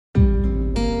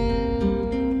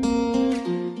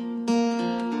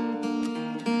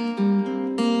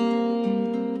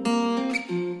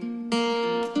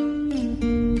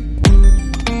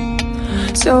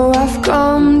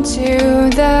come to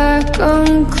the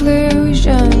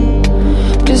conclusion,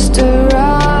 just a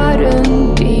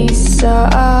rotten piece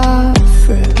of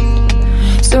fruit.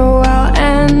 So I'll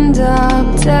end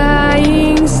up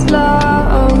dying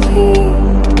slowly,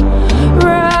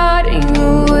 rotting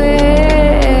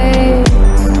away.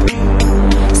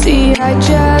 See, I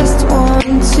just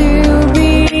want to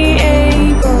be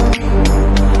able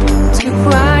to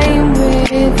climb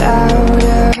without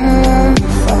a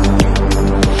fall,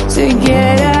 to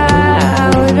get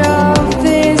out of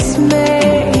this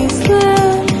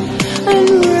mazeland and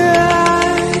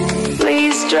run.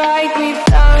 Please strike me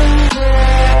thunder,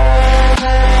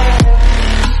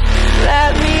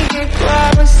 let me get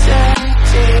closer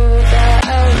to the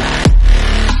light.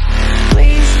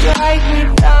 Please strike me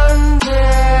thunder,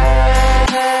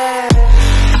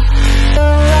 so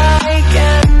I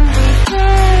can be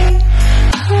free.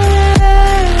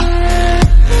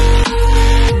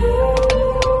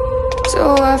 So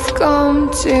I've come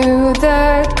to the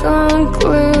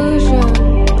conclusion,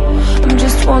 I'm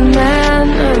just one man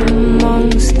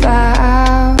amongst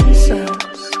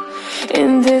thousands.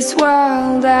 In this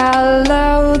world I'll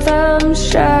loathe them,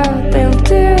 sure they'll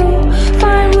do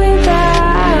fine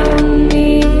without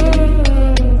me.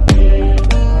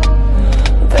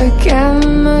 The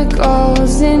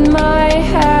chemicals in my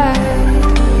head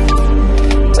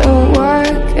don't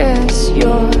work as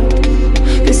yours,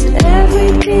 'cause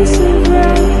every piece of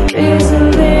road is a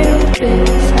little bit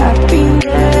of happiness.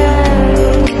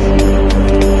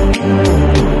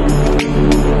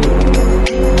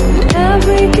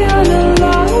 Every kind of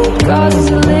load causes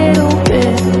a little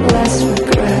bit less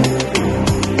regret.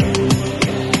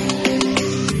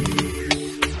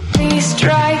 Please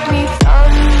strike me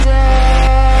thunder,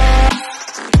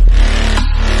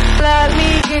 let me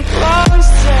get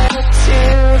closer to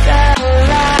the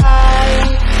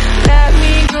light. Let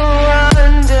me go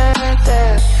under the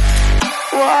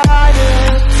water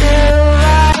till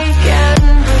I can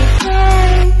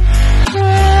breathe.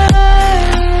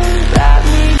 Let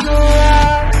me go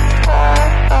up,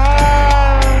 up,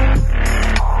 up.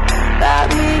 Let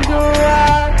me go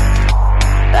up,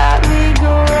 let me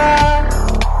go up,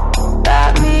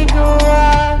 let me go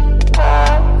up,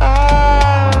 up,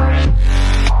 up.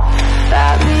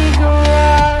 Let me go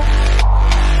up,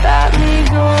 let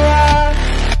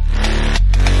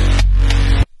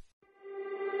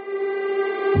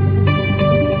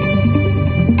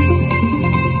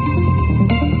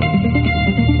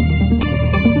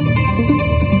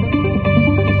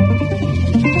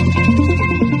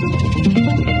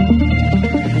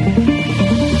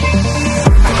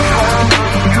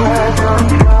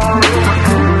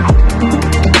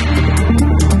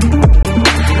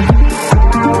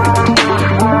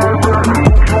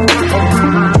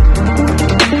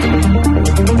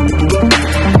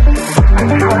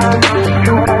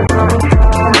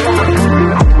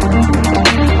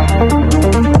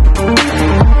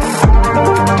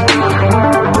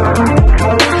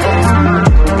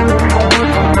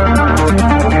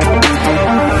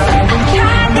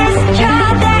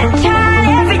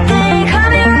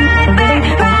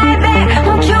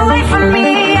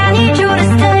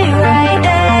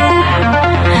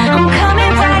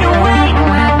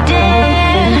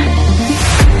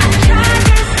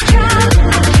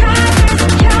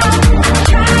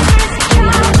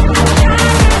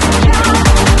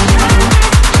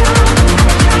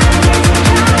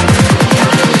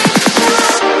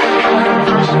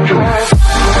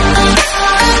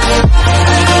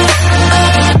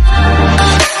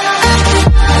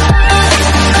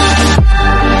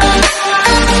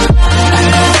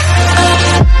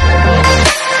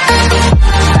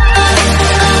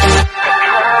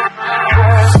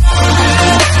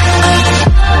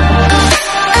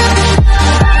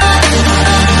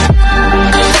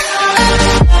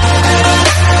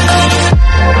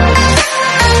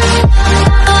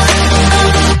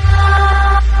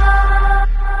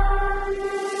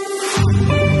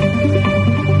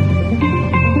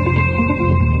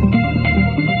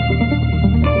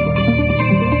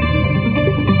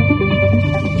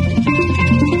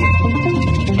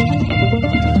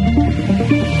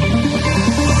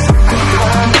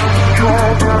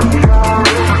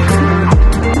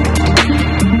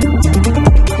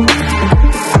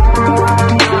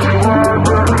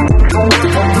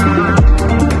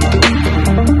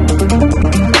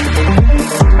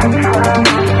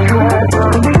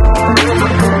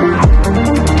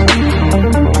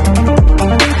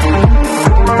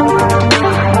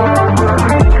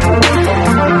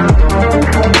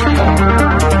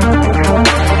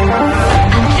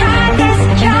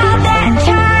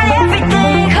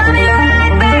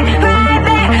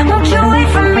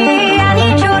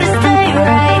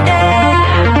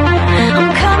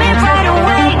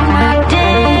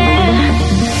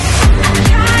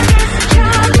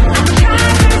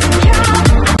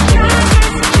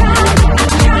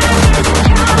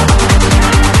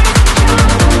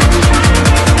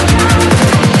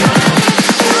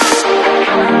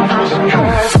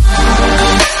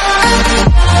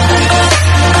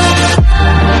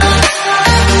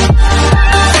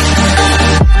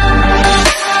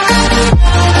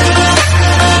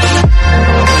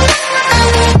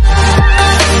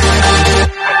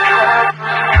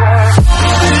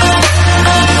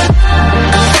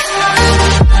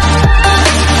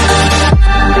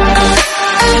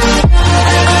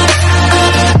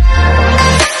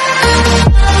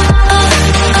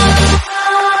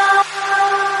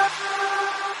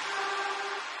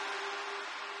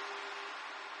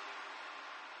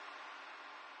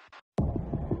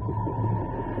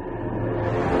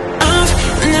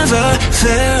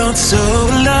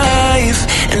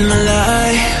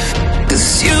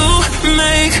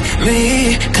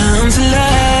me come to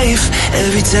life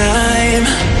every time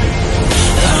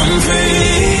I'm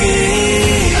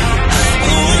free.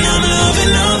 Oh, and I'm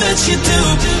loving all that you do.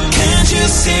 Can't you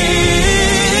see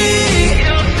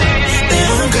that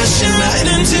I'm crashing right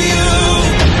into you?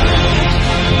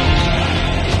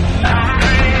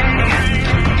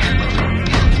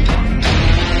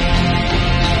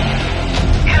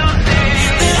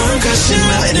 That I'm crashing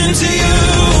right into you.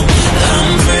 I'm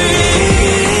free.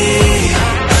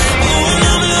 Oh, and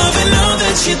I'm loving all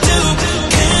that you do.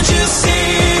 Can't you see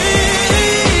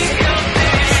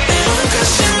that I'm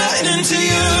crashing right into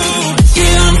you?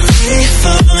 Yeah, I'm free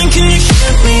falling. Can you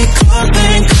hear me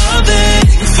calling, calling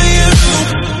for you?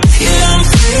 Yeah, I'm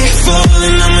free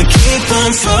falling. I'ma keep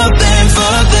on falling,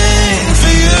 falling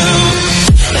for you.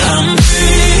 I'm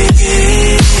free.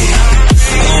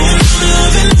 Oh, and I'm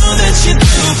loving all that you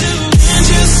do. Can't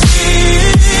you see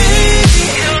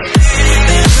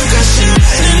that I'm crashing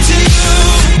right into you?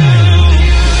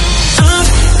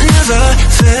 I've never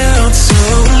felt so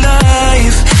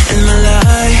alive in my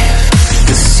life,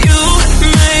 'cause you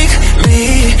make me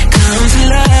come to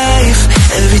life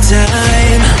every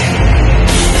time